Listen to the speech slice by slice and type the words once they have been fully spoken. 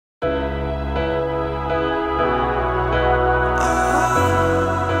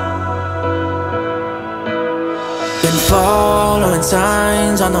Following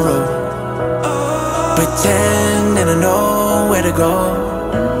signs on the road, pretending to know where to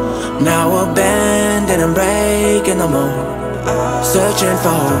go. Now we're bending and breaking the mold, searching for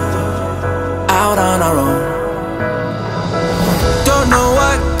hope, out on our own. Don't know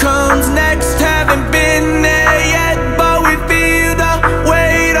what comes next, haven't been there yet, but we feel the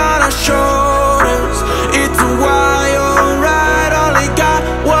weight on our shoulders. It's a wild ride, only got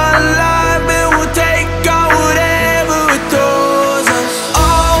one life, and we'll take on whatever it throws us.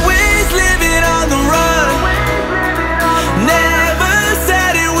 Always living on the run, never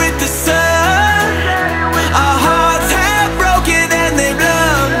said it with the sun. Our hearts have broken and they've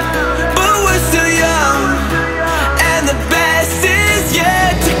numb, but we're still young, and the best is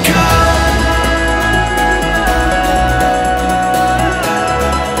yet to come.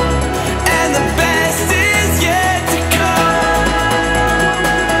 And the best is yet to come.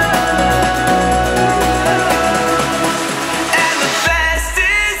 And the best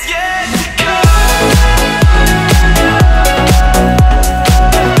is yet to come.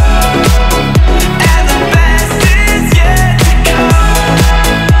 And the best is yet to come.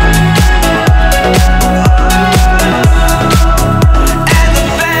 And the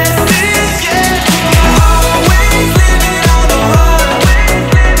best is yet to come. Always living on the run,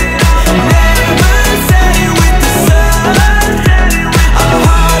 never said it with the sun. Our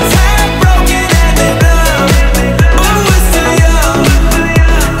hearts have broken and they're numb, but we're still young,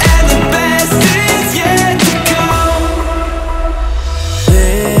 and the best is yet to come.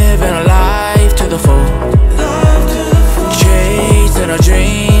 Living a life to the full, chasing our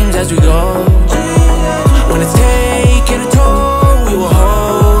dreams as we go. When it's taking a toll, we will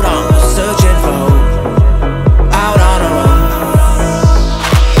hold on, searching for hope, out on our own.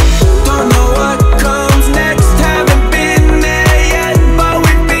 Don't know what comes next, haven't been there yet, but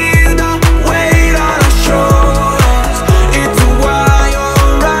we feel the weight on our shoulders. It's a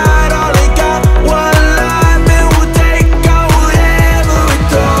wild ride, only got one life, and we'll take on whatever it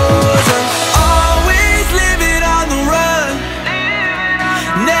throws us. Always living on the run,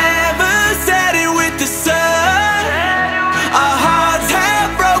 never said it with the sun. Our hearts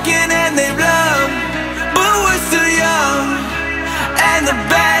have broken and they've numb, but we're still young, and the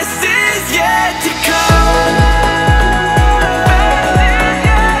best